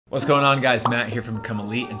What's going on, guys? Matt here from Become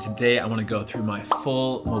Elite, and today I want to go through my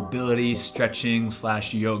full mobility stretching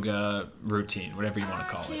 / yoga routine, whatever you want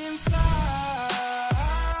to call it.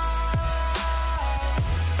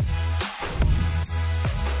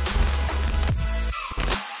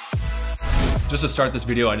 Just to start this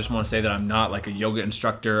video, I just want to say that I'm not like a yoga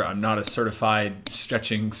instructor. I'm not a certified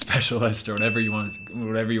stretching specialist or whatever you want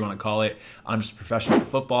to call it. I'm just a professional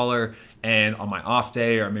footballer, and on my off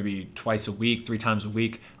day or maybe twice a week, 3 times a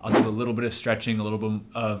week, I'll do a little bit of stretching, a little bit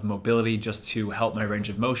of mobility just to help my range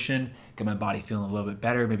of motion, get my body feeling a little bit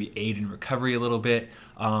better, maybe aid in recovery a little bit.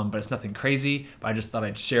 But it's nothing crazy, but I just thought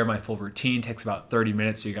I'd share my full routine. It takes about 30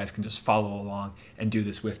 minutes, so you guys can just follow along and do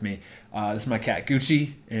this with me. This is my cat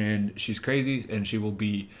Gucci, and she's crazy, and she will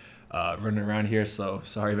be running around here, so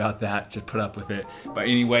sorry about that. Just put up with it. But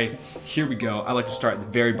anyway, here we go. I like to start at the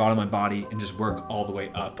very bottom of my body and just work all the way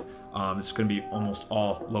up. It's going to be almost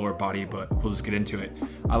all lower body, but we'll just get into it.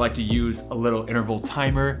 I like to use a little interval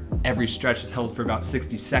timer. Every stretch is held for about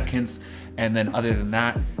 60 seconds, and then other than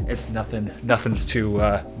that, it's nothing's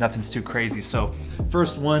too crazy. So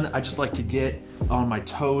first one, I just like to get on my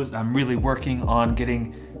toes. I'm really working on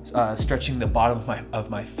getting stretching the bottom of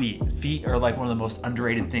my feet. Feet are like one of the most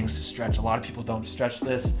underrated things to stretch. A lot of people don't stretch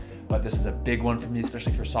this, but this is a big one for me,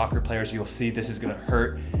 especially for soccer players. You'll see this is gonna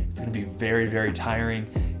hurt. It's gonna be very, very tiring.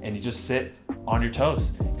 And you just sit on your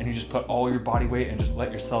toes and you just put all your body weight and just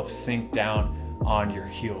let yourself sink down on your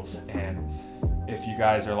heels. And if you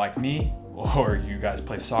guys are like me, or you guys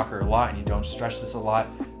play soccer a lot and you don't stretch this a lot,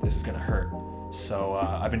 this is gonna hurt. So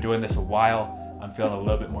I've been doing this a while. I'm feeling a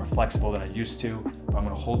little bit more flexible than I used to, but I'm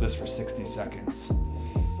gonna hold this for 60 seconds.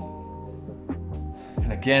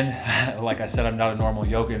 And again, like I said, I'm not a normal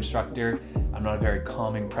yoga instructor. I'm not a very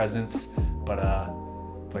calming presence, but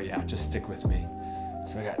yeah, just stick with me.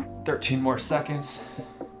 So I got 13 more seconds.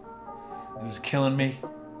 This is killing me.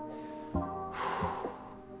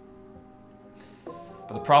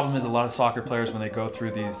 But the problem is a lot of soccer players, when they go through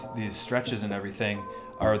these stretches and everything,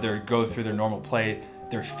 or they go through their normal play,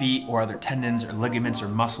 their feet or other tendons or ligaments or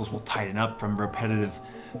muscles will tighten up from repetitive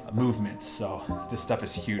movements. So this stuff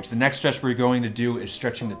is huge. The next stretch we're going to do is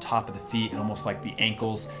stretching the top of the feet and almost like the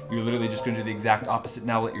ankles. You're literally just going to do the exact opposite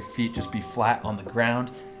now. Let your feet just be flat on the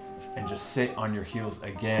ground and just sit on your heels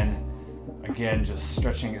again. Again, just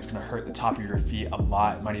stretching. It's going to hurt the top of your feet a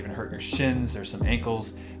lot. It might even hurt your shins or some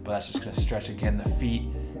ankles, but that's just going to stretch again the feet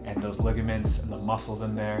and those ligaments and the muscles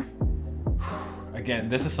in there. Again,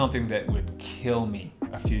 this is something that would kill me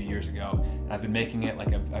a few years ago, and I've been making it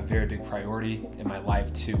like a very big priority in my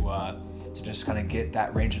life to just kind of get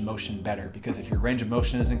that range of motion better, because if your range of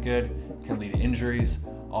motion isn't good, it can lead to injuries,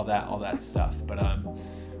 all that stuff. But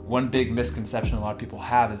one big misconception a lot of people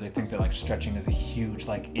have is they think that like stretching is a huge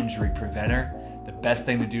like injury preventer. The best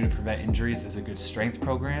thing to do to prevent injuries is a good strength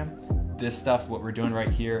program. This stuff, what we're doing right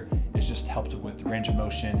here, is just helped with range of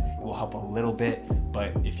motion. It will help a little bit,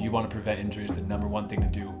 but if you want to prevent injuries, the #1 thing to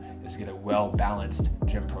do is get a well-balanced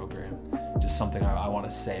gym program. Just something I want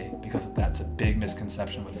to say, because that's a big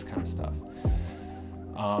misconception with this kind of stuff.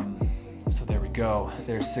 So there we go.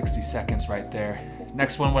 There's 60 seconds right there.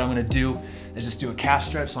 Next one, what I'm going to do is just do a calf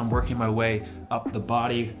stretch. So I'm working my way up the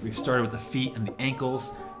body. We've started with the feet and the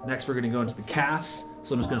ankles. Next, we're going to go into the calves.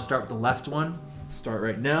 So I'm just going to start with the left one. Start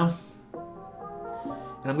right now.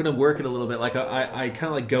 And I'm gonna work it a little bit. Like I kind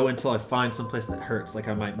of like go until I find some place that hurts. Like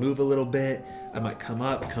I might move a little bit, I might come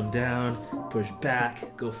up, come down, push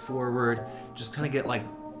back, go forward. Just kind of get like,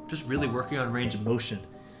 just really working on range of motion.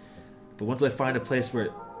 But once I find a place where,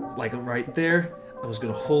 like right there, I'm just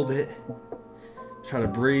gonna hold it, try to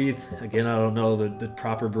breathe. Again, I don't know the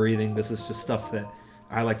proper breathing. This is just stuff that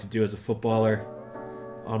I like to do as a footballer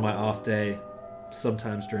on my off day,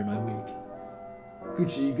 sometimes during my week.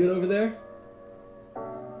 Gucci, you good over there?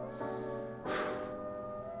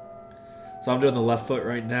 So I'm doing the left foot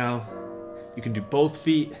right now. You can do both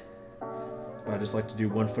feet, but I just like to do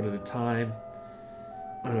one foot at a time.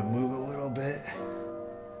 I'm gonna move a little bit.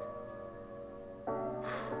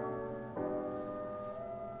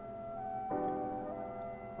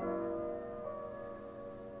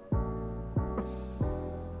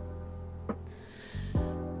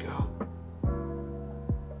 Go.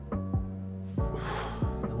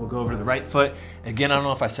 Then we'll go over to the right foot. Again, I don't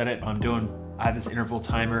know if I said it, but I have this interval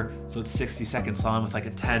timer, so it's 60 seconds on with like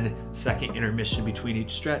a 10-second intermission between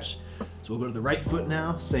each stretch. So we'll go to the right foot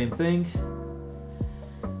now, same thing.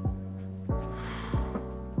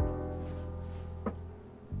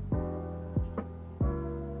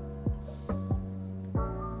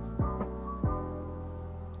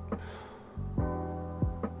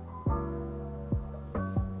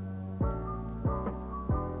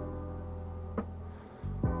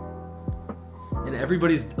 And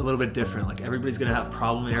everybody's a little bit different. Like everybody's gonna have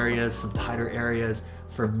problem areas, some tighter areas.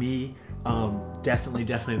 For me, definitely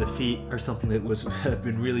the feet are something that have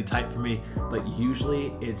been really tight for me, but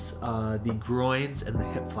usually it's the groins and the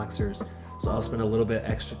hip flexors. So I'll spend a little bit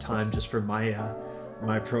extra time just for my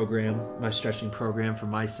my stretching program for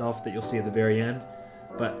myself that you'll see at the very end.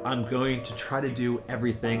 But I'm going to try to do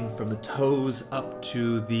everything from the toes up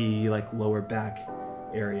to the like lower back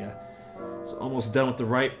area. So almost done with the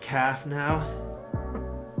right calf now.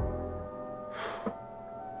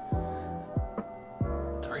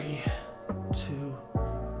 3, 2.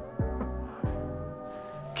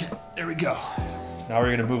 Okay, there we go. Now we're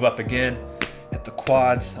gonna move up again, hit the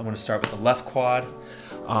quads. I'm gonna start with the left quad.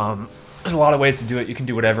 There's a lot of ways to do it. You can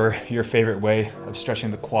do whatever your favorite way of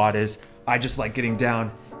stretching the quad is. I just like getting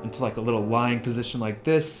down into like a little lying position like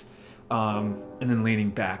this, and then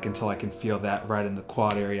leaning back until I can feel that right in the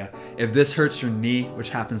quad area. If this hurts your knee, which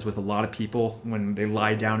happens with a lot of people when they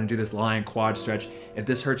lie down and do this lying quad stretch, if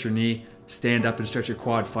this hurts your knee, stand up and stretch your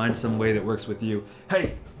quad. Find some way that works with you.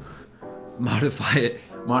 Hey,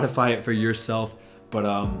 modify it for yourself. But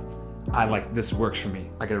I like, this works for me.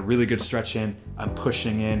 I get a really good stretch in. I'm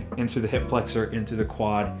pushing in through the hip flexor, into the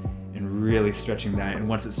quad, and really stretching that. And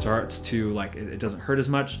once it starts to like, it doesn't hurt as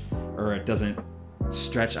much, or it doesn't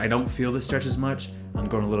stretch, I don't feel the stretch as much, I'm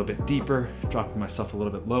going a little bit deeper, dropping myself a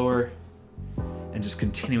little bit lower, and just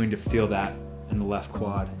continuing to feel that in the left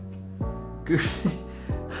quad. Good.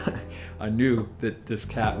 I knew that this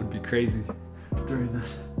cat would be crazy during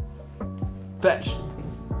this. Fetch.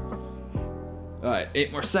 All right,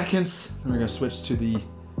 8 more seconds, and we're gonna switch to the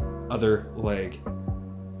other leg.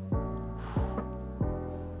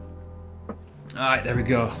 All right, there we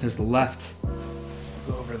go. There's the left.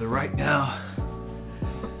 Go over to the right now.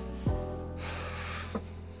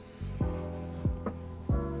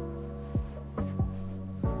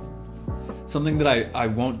 Something that I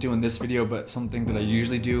won't do in this video, but something that I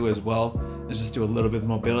usually do as well, is just do a little bit of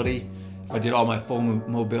mobility. If I did all my full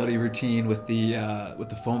mobility routine with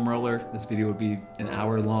the foam roller, this video would be an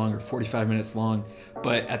hour long or 45 minutes long.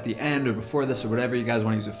 But at the end or before this or whatever, you guys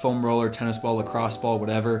want to use a foam roller, tennis ball, lacrosse ball,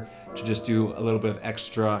 whatever, to just do a little bit of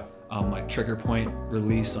extra like trigger point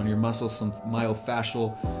release on your muscles, some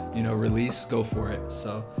myofascial, release, go for it.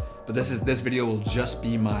 So, but this video will just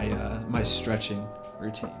be my my stretching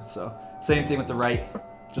routine. So same thing with the right,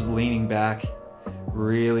 just leaning back,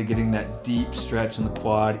 really getting that deep stretch in the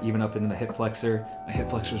quad, even up into the hip flexor. My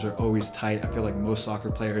hip flexors are always tight. I feel like most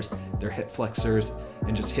soccer players, their hip flexors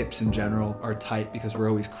and just hips in general are tight because we're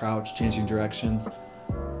always crouched, changing directions.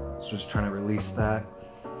 So just trying to release that,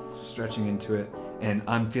 stretching into it. And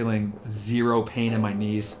I'm feeling zero pain in my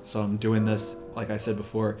knees. So I'm doing this, like I said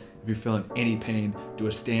before, if you're feeling any pain, do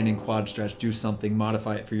a standing quad stretch, do something,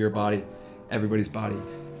 modify it for your body. Everybody's body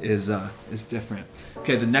is different.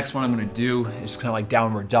 Okay, the next one I'm gonna do is kind of like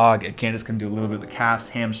downward dog. Again, it's gonna do a little bit of the calves,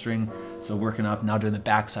 hamstring. So working up, now doing the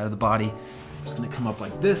back side of the body. I'm just gonna come up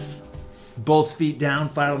like this, both feet down,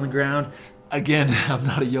 flat on the ground. Again, I'm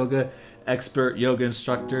not a yoga expert, yoga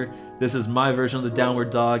instructor. This is my version of the downward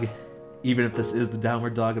dog. Even if this is the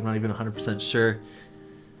downward dog, I'm not even 100% sure.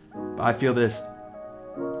 But I feel this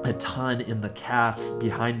a ton in the calves,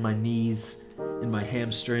 behind my knees, in my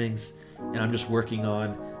hamstrings. And I'm just working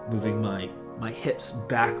on moving my hips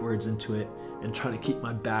backwards into it and trying to keep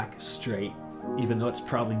my back straight, even though it's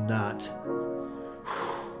probably not.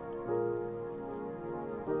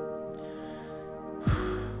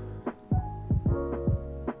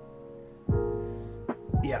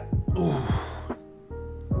 Yeah. Ooh.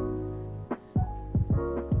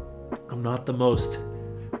 I'm not the most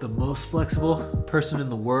flexible person in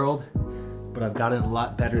the world, but I've gotten a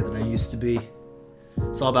lot better than I used to be.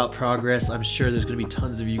 It's all about progress. I'm sure there's going to be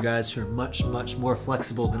tons of you guys who are much more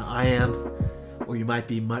flexible than I am, or you might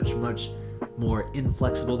be much more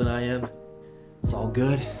inflexible than I am. It's all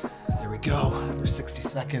good. There we go. There's 60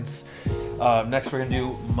 seconds. Next, we're going to do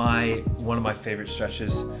one of my favorite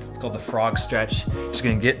stretches. It's called the frog stretch. You're just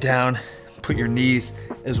going to get down, put your knees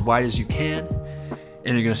as wide as you can,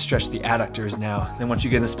 and you're going to stretch the adductors now. Then once you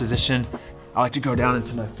get in this position, I like to go down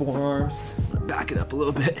into my forearms. I'm gonna back it up a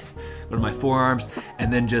little bit. Go to my forearms,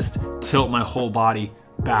 and then just tilt my whole body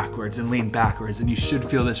backwards and lean backwards. And you should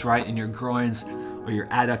feel this right in your groins or your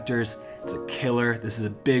adductors. It's a killer. This is a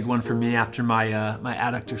big one for me after my my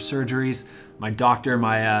adductor surgeries. My doctor,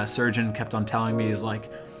 my surgeon kept on telling me is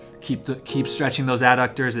like, keep stretching those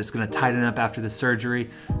adductors. It's gonna tighten up after the surgery.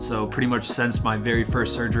 So pretty much since my very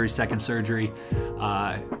first surgery, second surgery,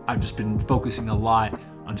 I've just been focusing a lot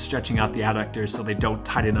on stretching out the adductors so they don't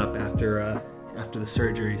tighten up after the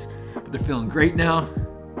surgeries. But they're feeling great now.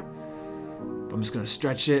 I'm just gonna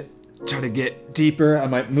stretch it try to get deeper. I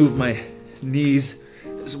might move my knees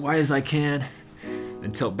as wide as I can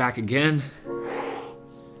and tilt back again.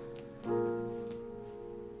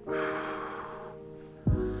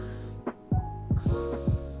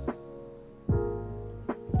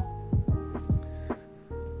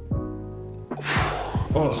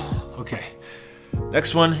 Oh, okay.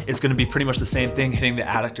 Next one is gonna be pretty much the same thing, hitting the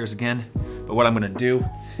adductors again. But what I'm gonna do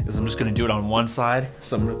is I'm just gonna do it on one side.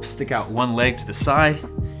 So I'm gonna stick out one leg to the side.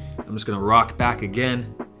 I'm just gonna rock back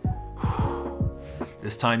again.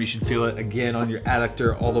 This time you should feel it again on your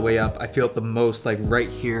adductor all the way up. I feel it the most like right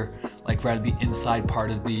here, like right at the inside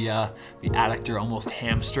part of the adductor, almost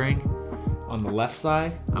hamstring on the left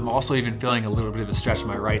side. I'm also even feeling a little bit of a stretch on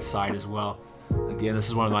my right side as well. Again, this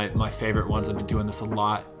is one of my favorite ones. I've been doing this a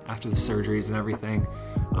lot after the surgeries and everything.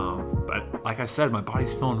 But like I said, my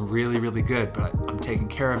body's feeling really, really good, but I'm taking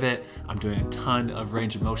care of it. I'm doing a ton of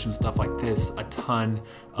range of motion stuff like this, a ton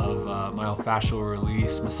of myofascial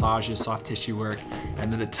release, massages, soft tissue work,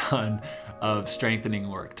 and then a ton of strengthening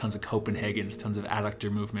work, tons of Copenhagen's, tons of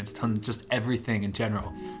adductor movements, tons, just everything in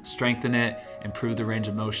general. Strengthen it, improve the range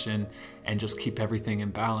of motion, and just keep everything in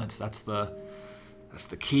balance. That's the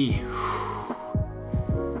key.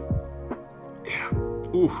 Yeah.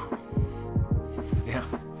 Ooh. Yeah.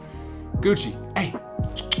 Gucci. Hey.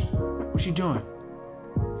 What you doing?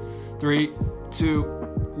 3, 2,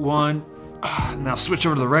 1. Now switch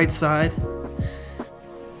over to the right side. There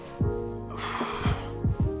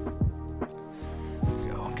we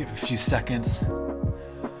go. I'll give it a few seconds. There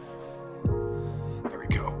we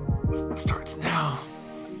go. It starts now.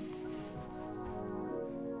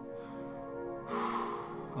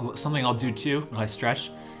 Something I'll do too when I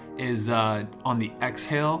stretch is on the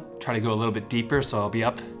exhale, try to go a little bit deeper. So I'll be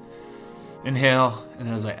up, inhale, and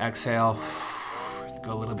then as I exhale,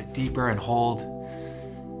 go a little bit deeper and hold.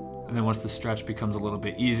 And then once the stretch becomes a little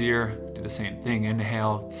bit easier, do the same thing,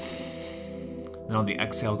 inhale. Then on the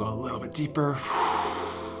exhale, go a little bit deeper.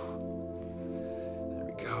 There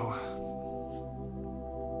we go.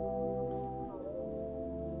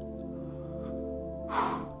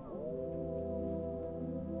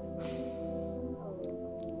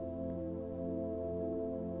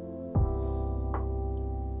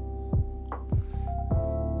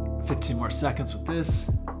 Fifteen more seconds with this.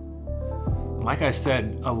 Like I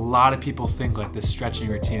said, a lot of people think like this stretching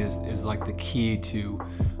routine is like the key to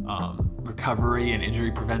recovery and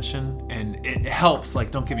injury prevention, and it helps.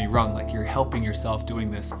 Like, don't get me wrong, like you're helping yourself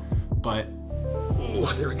doing this, but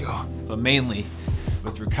oh, there we go. But mainly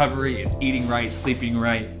with recovery, it's eating right, sleeping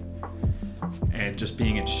right, and just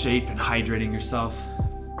being in shape and hydrating yourself.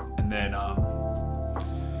 And then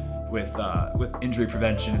with injury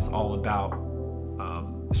prevention, it's all about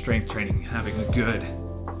strength training, having a good,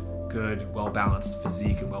 well-balanced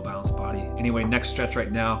physique and well-balanced body. Anyway, next stretch right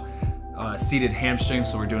now, seated hamstring.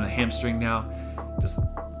 So we're doing a hamstring now. Just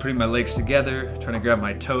putting my legs together, trying to grab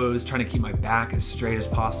my toes, trying to keep my back as straight as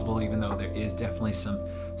possible, even though there is definitely some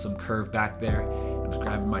curve back there. I'm just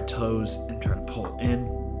grabbing my toes and trying to pull in.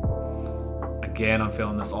 Again, I'm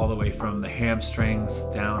feeling this all the way from the hamstrings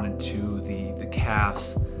down into the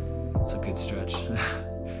calves. It's a good stretch.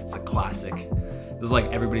 It's a classic. This is like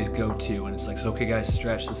everybody's go-to, and it's like, so okay guys,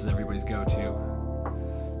 stretch, this is everybody's go-to.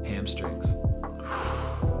 Hamstrings.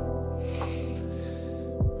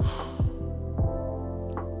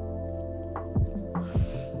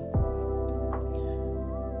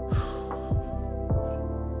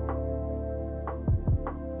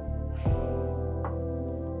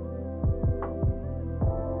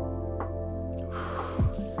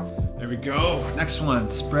 There we go. Next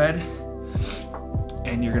one, spread.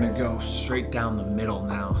 And you're gonna go straight down the middle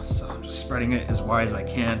now. So I'm just spreading it as wide as I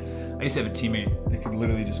can. I used to have a teammate that could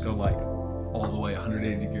literally just go like all the way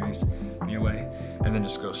 180 degrees your way, and then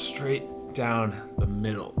just go straight down the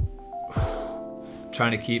middle.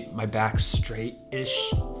 Trying to keep my back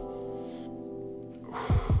straight-ish.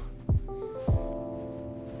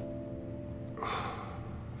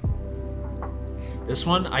 This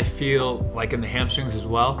one I feel like in the hamstrings as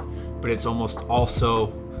well, but it's almost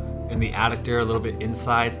also in the adductor, a little bit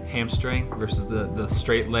inside hamstring, versus the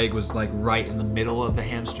straight leg was like right in the middle of the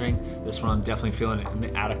hamstring. This one I'm definitely feeling it in the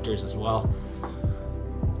adductors as well.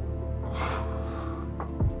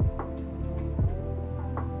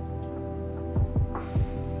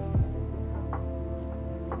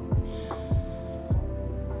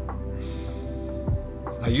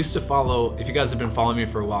 I used to follow, if you guys have been following me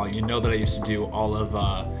for a while, you know that I used to do all of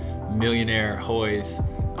Millionaire Hoy's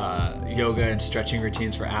yoga and stretching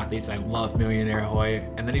routines for athletes. I love Millionaire Hoy,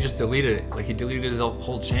 and then he just deleted it. Like, he deleted his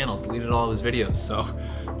whole channel, deleted all of his videos. So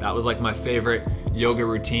that was like my favorite yoga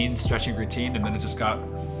routine, stretching routine, and then it just got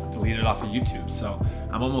deleted. delete it off of YouTube. So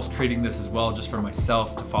I'm almost creating this as well just for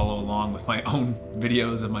myself to follow along with my own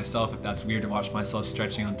videos of myself. If that's weird to watch myself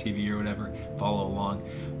stretching on TV or whatever, follow along.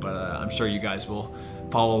 But I'm sure you guys will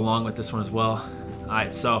follow along with this one as well. All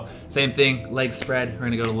right, so same thing, leg spread. We're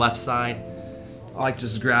gonna go to left side. I like to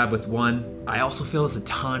just grab with one. I also feel it's a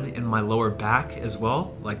ton in my lower back as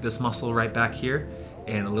well, like this muscle right back here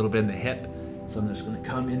and a little bit in the hip. So I'm just gonna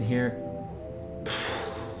come in here.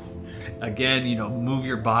 Again, you know, move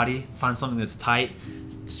your body, find something that's tight,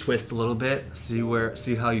 twist a little bit, see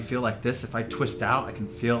how you feel like this. If I twist out, I can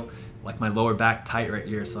feel like my lower back tight right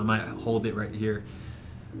here. So I might hold it right here.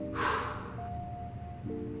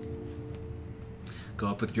 Go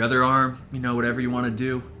up with your other arm, you know, whatever you want to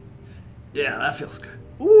do. Yeah, that feels good.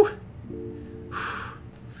 Ooh.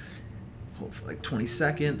 Hold for like 20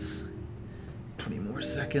 seconds, 20 more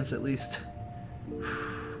seconds at least.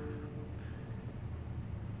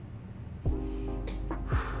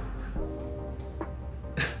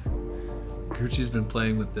 Gucci's been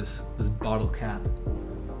playing with this bottle cap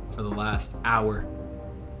for the last hour.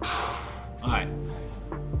 All right,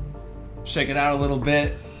 shake it out a little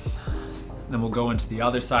bit. Then we'll go into the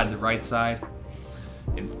other side, the right side.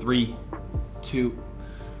 In 3, 2,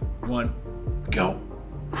 1, go.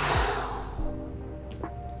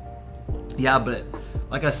 Yeah, but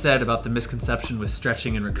like I said about the misconception with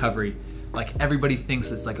stretching and recovery, like everybody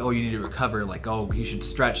thinks it's like, oh, you need to recover, like, oh, you should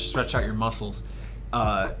stretch out your muscles.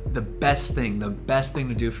 The best thing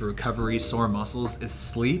to do for recovery, sore muscles, is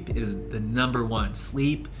sleep is the #1.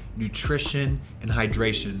 Sleep, nutrition, and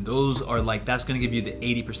hydration. Those are like, that's gonna give you the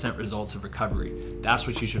 80% results of recovery. That's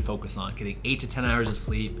what you should focus on, getting 8 to 10 hours of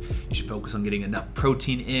sleep. You should focus on getting enough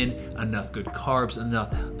protein in, enough good carbs,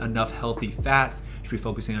 enough healthy fats. You should be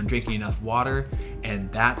focusing on drinking enough water,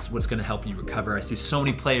 and that's what's gonna help you recover. I see so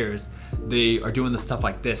many players, they are doing the stuff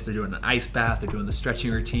like this. They're doing an ice bath, they're doing the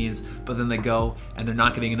stretching routines, but then they go and they're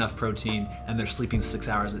not getting enough protein and they're sleeping 6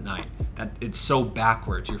 hours at night. It's so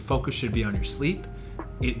backwards. Your focus should be on your sleep,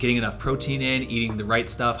 getting enough protein in, eating the right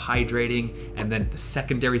stuff, hydrating, and then the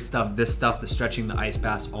secondary stuff, this stuff, the stretching, the ice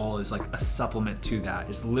baths, all is like a supplement to that.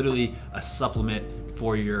 It's literally a supplement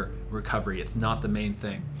for your recovery. It's not the main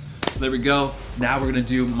thing. So there we go. Now we're gonna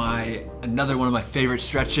do another one of my favorite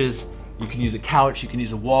stretches. You can use a couch, you can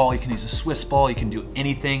use a wall, you can use a Swiss ball, you can do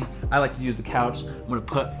anything. I like to use the couch. I'm gonna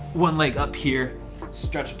put one leg up here,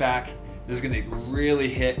 stretch back. This is gonna really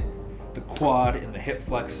hit the quad and the hip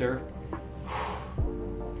flexor.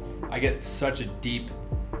 I get such a deep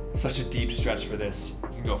stretch for this. You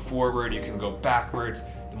can go forward, you can go backwards.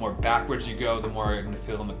 The more backwards you go, the more you're gonna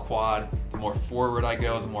feel in the quad. The more forward I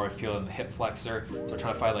go, the more I feel in the hip flexor. So I'm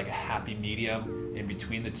trying to find like a happy medium in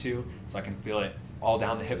between the two, so I can feel it all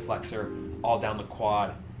down the hip flexor, all down the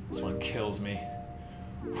quad. This one kills me.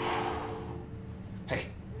 Hey.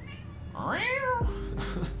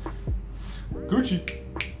 Gucci.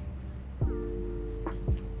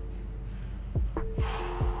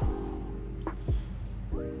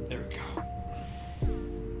 There we go.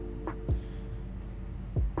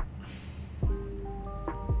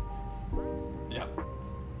 Yep.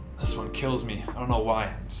 This one kills me. I don't know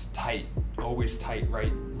why. It's just tight. Always tight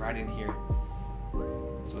right in here.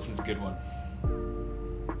 So this is a good one.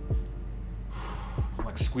 I'm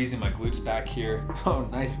like squeezing my glutes back here. Oh,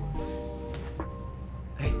 nice one.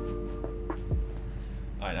 Hey.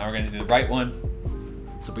 All right, now we're gonna do the right one.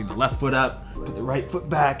 So bring the left foot up, put the right foot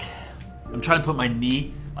back. I'm trying to put my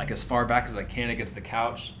knee like as far back as I can against the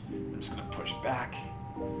couch. I'm just gonna push back.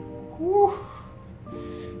 Woo.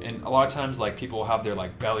 And a lot of times like people will have their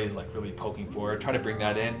like bellies like really poking forward. Try to bring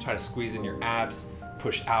that in, try to squeeze in your abs,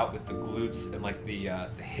 push out with the glutes and like the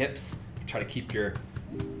hips. Try to keep your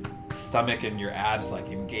stomach and your abs like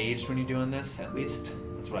engaged when you're doing this, at least.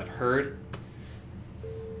 That's what I've heard.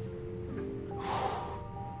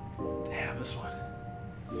 Damn, this one.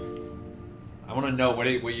 I want to know what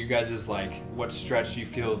you guys is like, what stretch you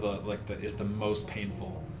feel is the most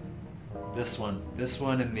painful. This one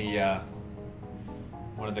and the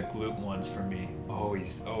one of the glute ones for me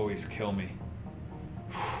always kill me.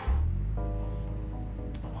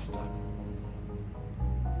 Almost done.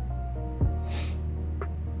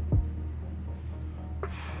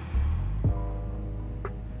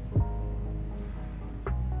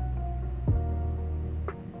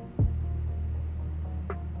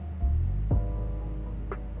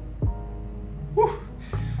 Whew.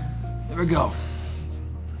 There we go.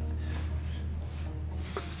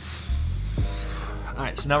 All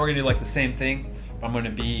right, so now we're gonna do like the same thing. I'm gonna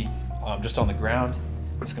be just on the ground.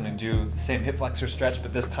 I'm just gonna do the same hip flexor stretch,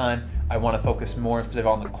 but this time I wanna focus more instead of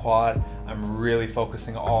on the quad. I'm really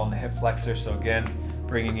focusing all on the hip flexor. So again,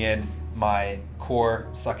 bringing in my core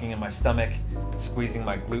sucking in my stomach, squeezing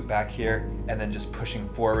my glute back here, and then just pushing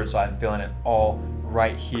forward so I'm feeling it all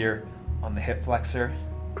right here on the hip flexor.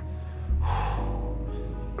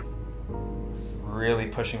 Really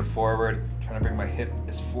pushing forward, trying to bring my hip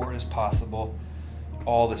as forward as possible.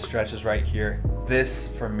 All the stretches right here.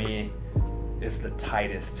 This, for me, is the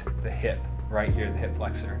tightest, the hip, right here, the hip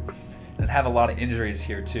flexor. And I'd have a lot of injuries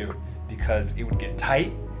here too, because it would get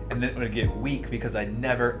tight and then it would get weak because I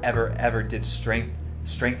never, ever, ever did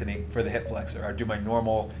strengthening for the hip flexor. I'd do my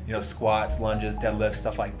normal, squats, lunges, deadlifts,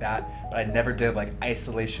 stuff like that, but I never did like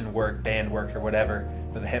isolation work, band work, or whatever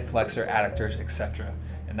for the hip flexor, adductors, etc.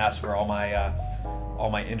 And that's where all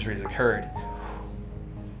my injuries occurred.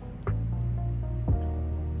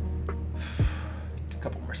 A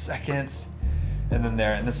couple more seconds, and then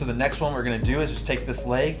there. And then so the next one we're gonna do is just take this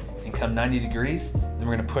leg and come 90 degrees. Then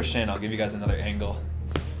we're gonna push in. I'll give you guys another angle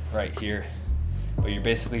right here. But you're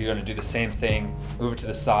gonna do the same thing, move it to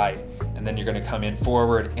the side, and then you're gonna come in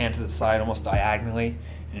forward and to the side almost diagonally,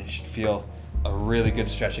 and you should feel a really good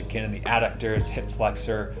stretch again in the adductors, hip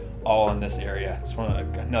flexor, all in this area. It's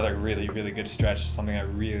another really, really good stretch, something I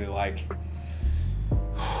really like.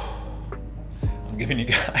 I'm giving you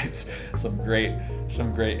guys some great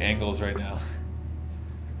angles right now.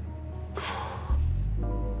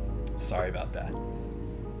 Sorry about that.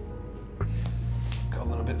 Go a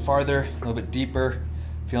little bit farther, a little bit deeper.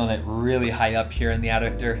 Feeling it really high up here in the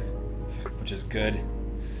adductor, which is good.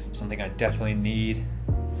 Something I definitely need.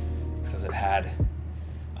 It's because I've had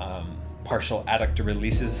partial adductor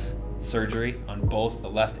releases surgery on both the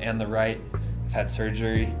left and the right. I've had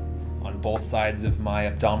surgery on both sides of my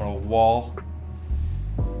abdominal wall.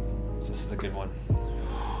 So this is a good one.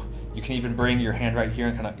 You can even bring your hand right here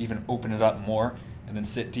and kind of even open it up more and then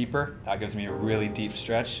sit deeper. That gives me a really deep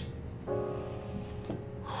stretch.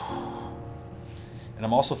 And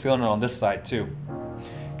I'm also feeling it on this side too.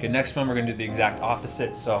 Okay, next one we're gonna do the exact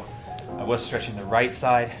opposite. So I was stretching the right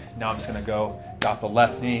side. Now I'm just gonna got the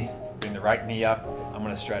left knee, bring the right knee up. I'm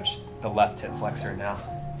gonna stretch the left hip flexor now.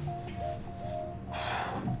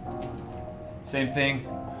 Same thing,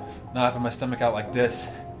 now having my stomach out like this.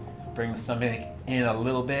 Bring the stomach in a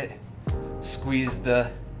little bit, squeeze the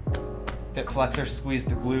hip flexor, squeeze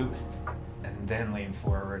the glute, and then lean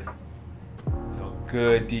forward. Feel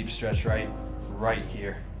good deep stretch right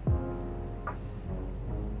here.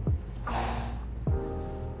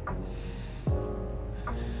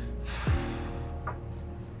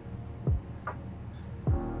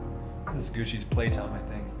 This is Gucci's playtime, I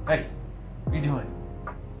think. Hey, what are you doing?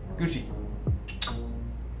 Gucci.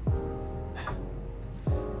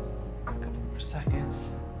 A couple more seconds.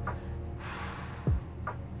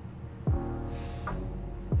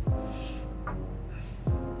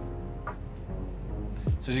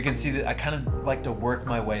 So as you can see, that I kind of like to work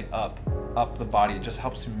my way up the body. It just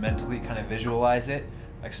helps me mentally kind of visualize it,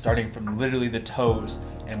 like starting from literally the toes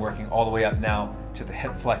and working all the way up now to the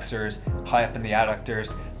hip flexors, high up in the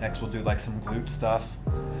adductors. Next we'll do like some glute stuff.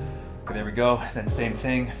 Okay, there we go. Then same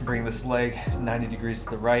thing, bring this leg 90 degrees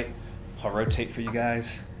to the right. I'll rotate for you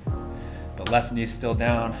guys. But left knee still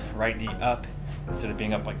down, right knee up. Instead of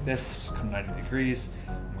being up like this, come 90 degrees.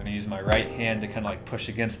 I'm gonna use my right hand to kind of like push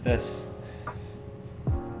against this.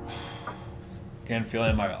 Again,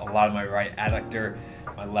 feeling a lot of my right adductor,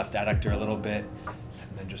 my left adductor a little bit,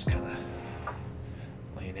 and then just kind of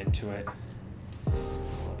lean into it. A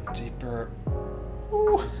little bit deeper.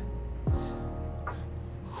 Ooh.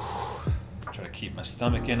 Try to keep my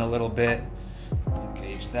stomach in a little bit.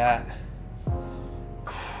 Engage that.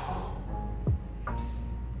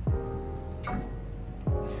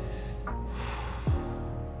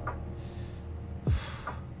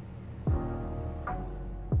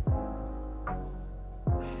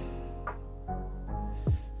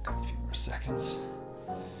 Seconds.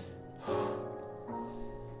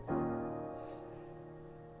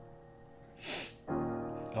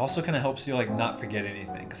 It also kind of helps you like not forget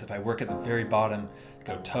anything, because if I work at the very bottom,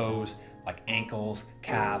 go toes, like ankles,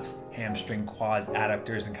 calves, hamstring, quads,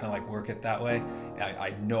 adductors, and kind of like work it that way,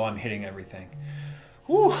 I know I'm hitting everything.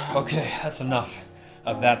 Whew, okay, that's enough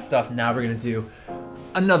of that stuff. Now we're gonna do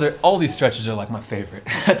all these stretches are like my favorite.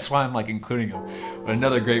 That's why I'm like including them. But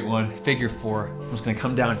another great one, figure four. I'm just gonna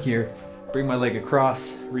come down here, bring my leg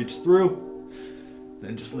across, reach through,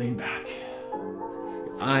 then just lean back.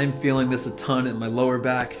 I'm feeling this a ton in my lower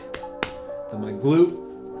back, then my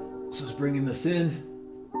glute. So just bringing this in,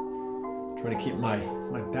 try to keep my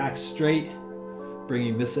back straight,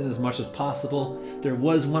 bringing this in as much as possible. There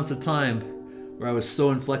was once a time where I was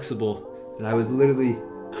so inflexible that I was literally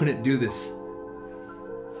couldn't do this.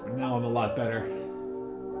 But now I'm a lot better.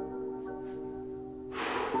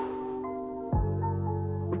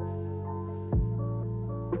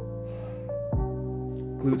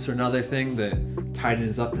 Glutes are another thing that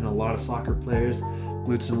tightens up in a lot of soccer players.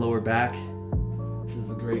 Glutes and lower back. This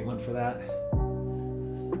is a great one for that.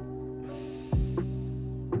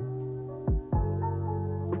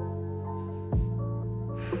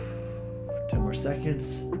 More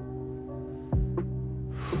seconds.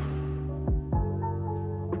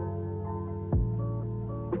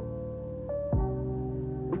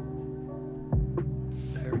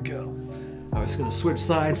 There we go. I'm just gonna switch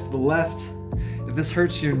sides to the left. If this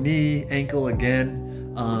hurts your knee, ankle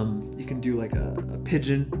again, you can do like a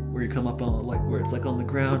pigeon where you come up on like where it's like on the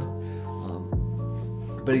ground.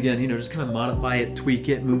 But again, you know, just kind of modify it, tweak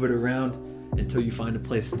it, move it around until you find a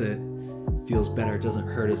place that feels better, doesn't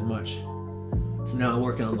hurt as much. So now I'm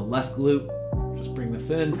working on the left glute. Just bring this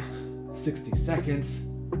in, 60 seconds.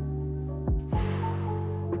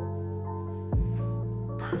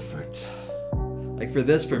 Perfect. Like for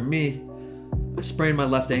this, for me, I sprained my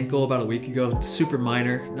left ankle about a week ago. Super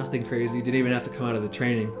minor, nothing crazy. Didn't even have to come out of the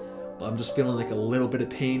training. But I'm just feeling like a little bit of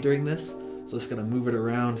pain during this. So just gonna move it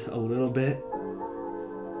around a little bit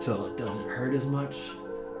until it doesn't hurt as much.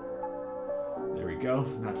 There we go,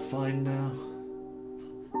 that's fine now.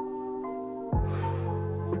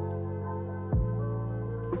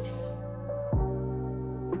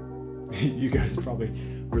 You guys probably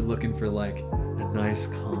were looking for like a nice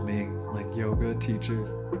calming like yoga teacher,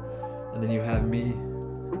 and then you have me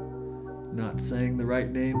not saying the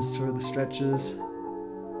right names for the stretches,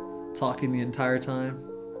 talking the entire time.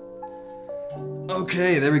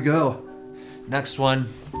 Okay, there we go. Next one,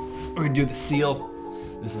 we're gonna do the seal.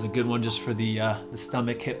 This is a good one just for the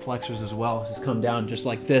stomach, hip flexors as well. Just come down just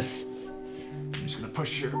like this. You're just gonna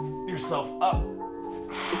push yourself up.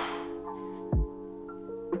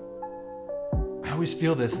 I always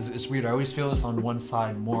feel this, it's weird, I always feel this on one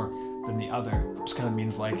side more than the other, which kind of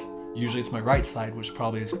means like, usually it's my right side, which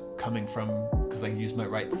probably is coming from, because I use my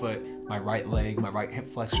right foot, my right leg, my right hip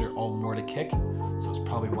flexor, all more to kick. So it's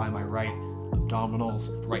probably why my right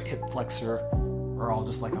abdominals, right hip flexor are all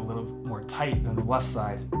just like a little more tight than the left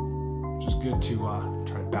side, which is good to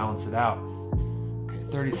try to balance it out. Okay,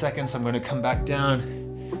 30 seconds, I'm gonna come back down,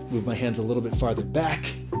 move my hands a little bit farther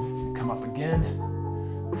back, come up again.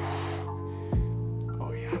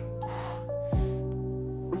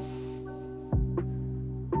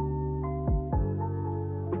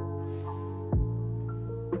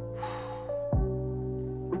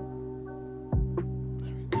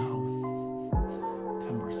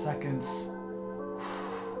 Seconds.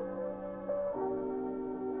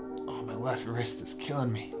 Oh, my left wrist is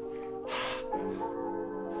killing me.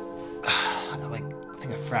 I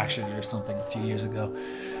think I fractured it or something a few years ago.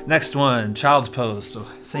 Next one, child's pose. So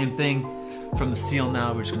same thing from the seal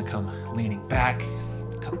now. We're just gonna come leaning back.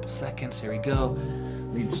 A couple seconds, here we go.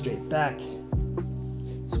 Lean straight back.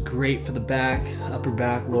 It's great for the back, upper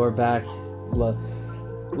back, lower back.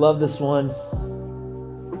 Love this one.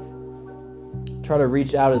 Try to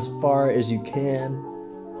reach out as far as you can.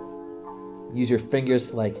 Use your fingers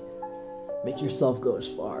to like make yourself go as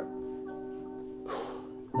far.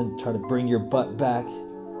 Then try to bring your butt back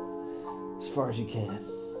as far as you can.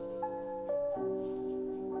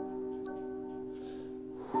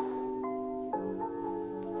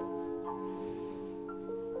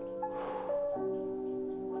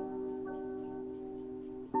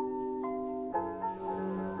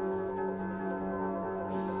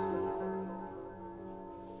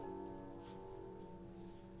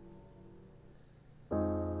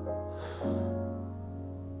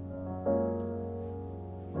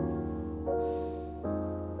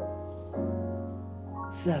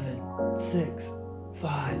 Seven, 6,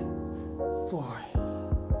 5, 4.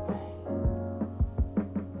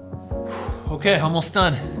 Okay, almost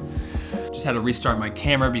done. Just had to restart my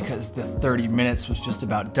camera because the 30 minutes was just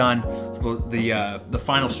about done. So the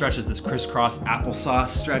final stretch is this crisscross applesauce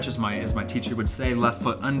stretch, as my teacher would say, left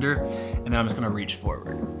foot under, and then I'm just gonna reach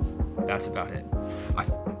forward. That's about it.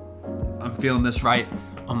 I'm feeling this right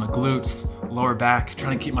on the glutes, lower back,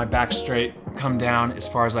 trying to keep my back straight, come down as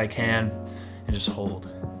far as I can, and just hold.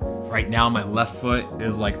 Right now, my left foot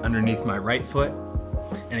is like underneath my right foot.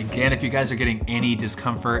 And again, if you guys are getting any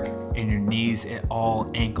discomfort in your knees at all,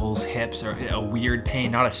 ankles, hips, or a weird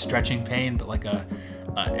pain, not a stretching pain, but like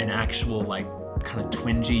an actual like kind of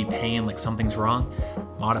twingy pain, like something's wrong,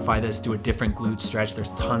 modify this, do a different glute stretch.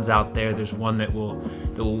 There's tons out there. There's one that will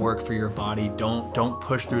work for your body. Don't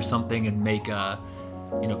push through something and make a,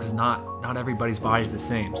 you know, because not everybody's body's the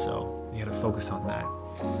same. So you gotta focus on that.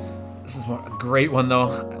 This is a great one though.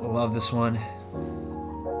 I love this one.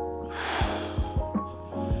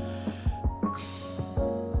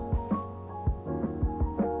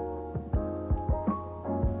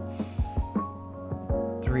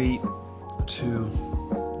 3, 2,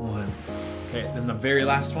 1. Okay, then the very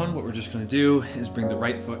last one, what we're just gonna do is bring the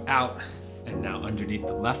right foot out and now underneath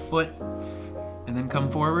the left foot, and then come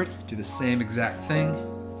forward, do the same exact thing,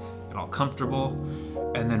 get all comfortable,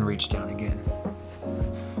 and then reach down again.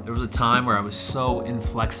 There was a time where I was so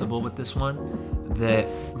inflexible with this one that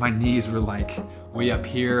my knees were like way up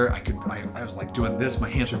here. I was like doing this, my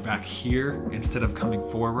hands were back here instead of coming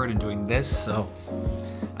forward and doing this, so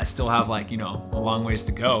I still have like, you know, a long ways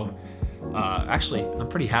to go. Actually, I'm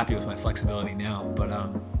pretty happy with my flexibility now, but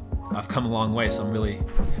I've come a long way, so I'm really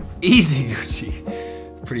easy,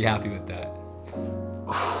 Gucci. Pretty happy with that.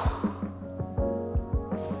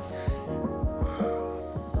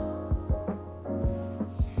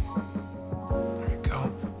 There you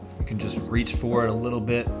go. You can just reach forward a little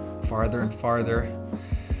bit, farther and farther.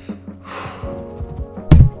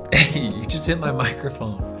 Hey, you just hit my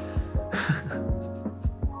microphone.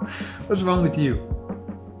 What's wrong with you?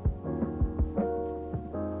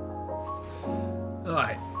 All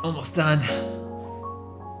right, almost done.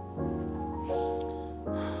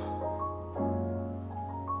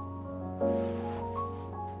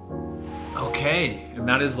 Okay, and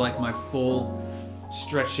that is like my full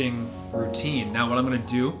stretching routine. Now what I'm gonna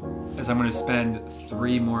do is I'm gonna spend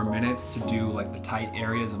 3 more minutes to do like the tight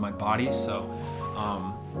areas of my body. So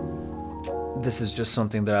this is just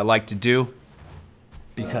something that I like to do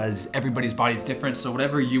because everybody's body is different. So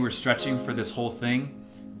whatever you were stretching for this whole thing,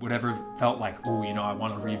 whatever felt like, oh, you know, I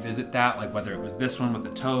want to revisit that, like whether it was this one with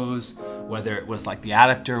the toes, whether it was like the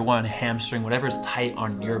adductor one, hamstring, whatever's tight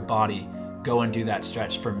on your body, go and do that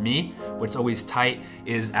stretch. For me, what's always tight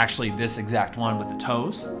is actually this exact one with the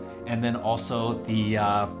toes, and then also the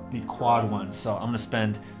quad one. So I'm gonna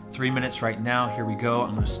spend 3 minutes right now. Here we go.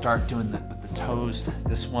 I'm gonna start doing that with the toes,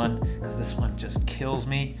 this one, because this one just kills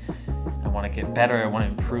me. I wanna get better, I wanna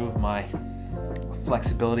improve my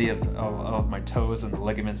flexibility of my toes and the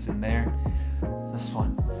ligaments in there. This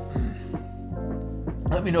one.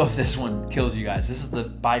 Let me know if this one kills you guys. This is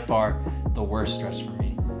by far the worst stretch for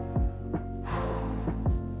me.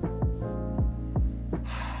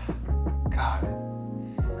 God,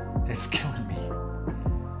 it's killing me.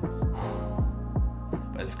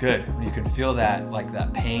 But it's good when you can feel that, like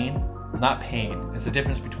that pain. Not pain, it's a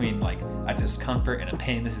difference between like a discomfort and a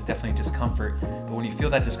pain. This is definitely discomfort, but when you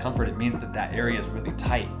feel that discomfort, it means that that area is really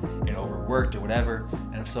tight and overworked or whatever.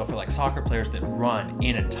 And if so, for like soccer players that run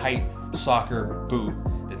in a tight soccer boot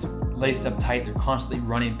that's laced up tight, they're constantly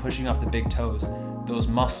running, pushing off the big toes, those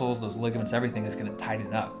muscles, those ligaments, everything is gonna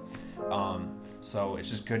tighten up. So it's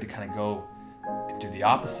just good to kind of go and do the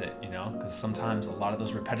opposite, you know, because sometimes a lot of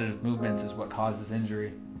those repetitive movements is what causes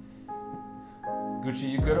injury. Gucci,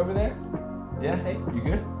 you good over there? Yeah, hey, you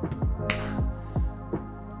good?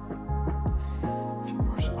 A few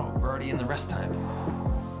more. Oh, we're already in the rest time.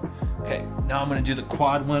 Okay, now I'm gonna do the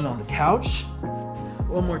quad one on the couch.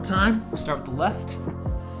 One more time. We'll start with the left.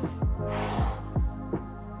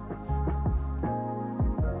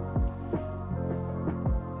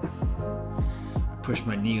 Push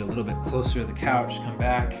my knee a little bit closer to the couch, come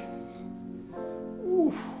back.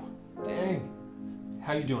 Ooh, dang.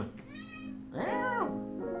 How you doing?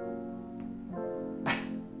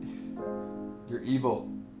 You're evil.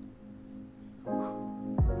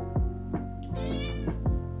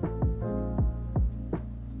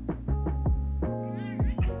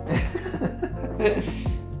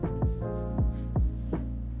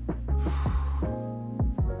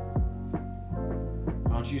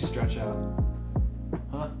 Why don't you stretch out?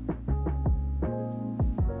 Huh?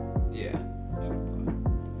 Yeah.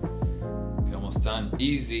 Okay, almost done.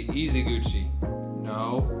 Easy, easy, Gucci.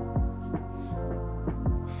 No.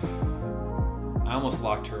 I almost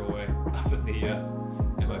locked her away up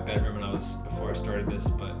in my bedroom before I started this,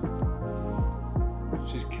 but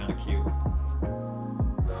she's kind of cute.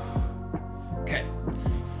 Okay.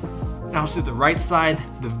 Now let's do the right side,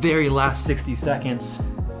 the very last 60 seconds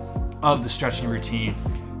of the stretching routine,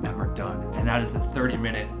 and we're done. And that is the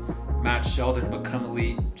 30-minute Matt Sheldon Become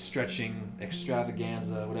Elite stretching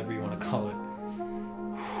extravaganza, whatever you want to call it.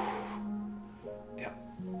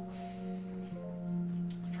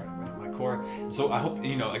 So I hope,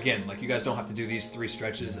 you know, again, like you guys don't have to do these 3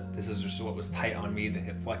 stretches. This is just what was tight on me, the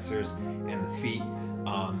hip flexors and the feet.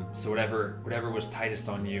 So whatever was tightest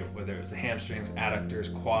on you, whether it was the hamstrings,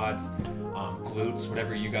 adductors, quads, glutes,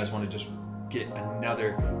 whatever you guys want to just get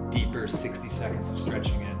another deeper 60 seconds of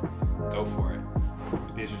stretching in, go for it.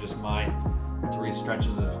 These are just my 3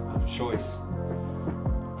 stretches of choice.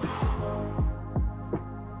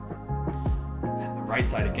 And the right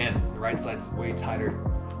side again, the right side's way tighter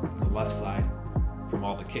than the left side from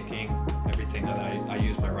all the kicking, everything that I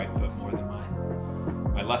use my right foot more than my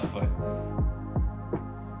my left foot.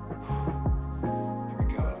 Here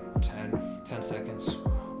we go. 10 seconds.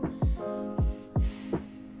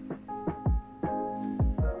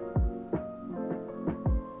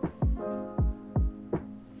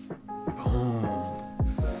 Boom.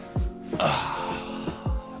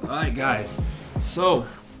 Alright guys, so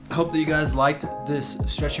I hope that you guys liked this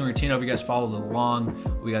stretching routine. I hope you guys followed along.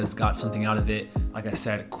 Hope you guys got something out of it. Like I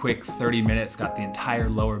said, a quick 30 minutes, got the entire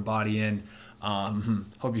lower body in.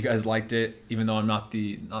 Hope you guys liked it, even though I'm not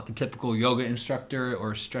the typical yoga instructor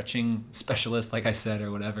or stretching specialist, like I said,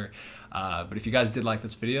 or whatever. But if you guys did like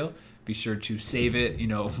this video, be sure to save it, you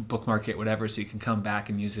know, bookmark it, whatever, so you can come back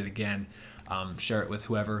and use it again. Share it with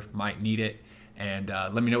whoever might need it. And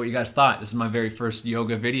let me know what you guys thought. This is my very first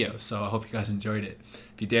yoga video, so I hope you guys enjoyed it.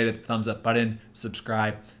 If you did, hit the thumbs up button,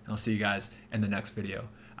 subscribe, and I'll see you guys in the next video.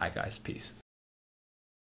 All right, guys, peace.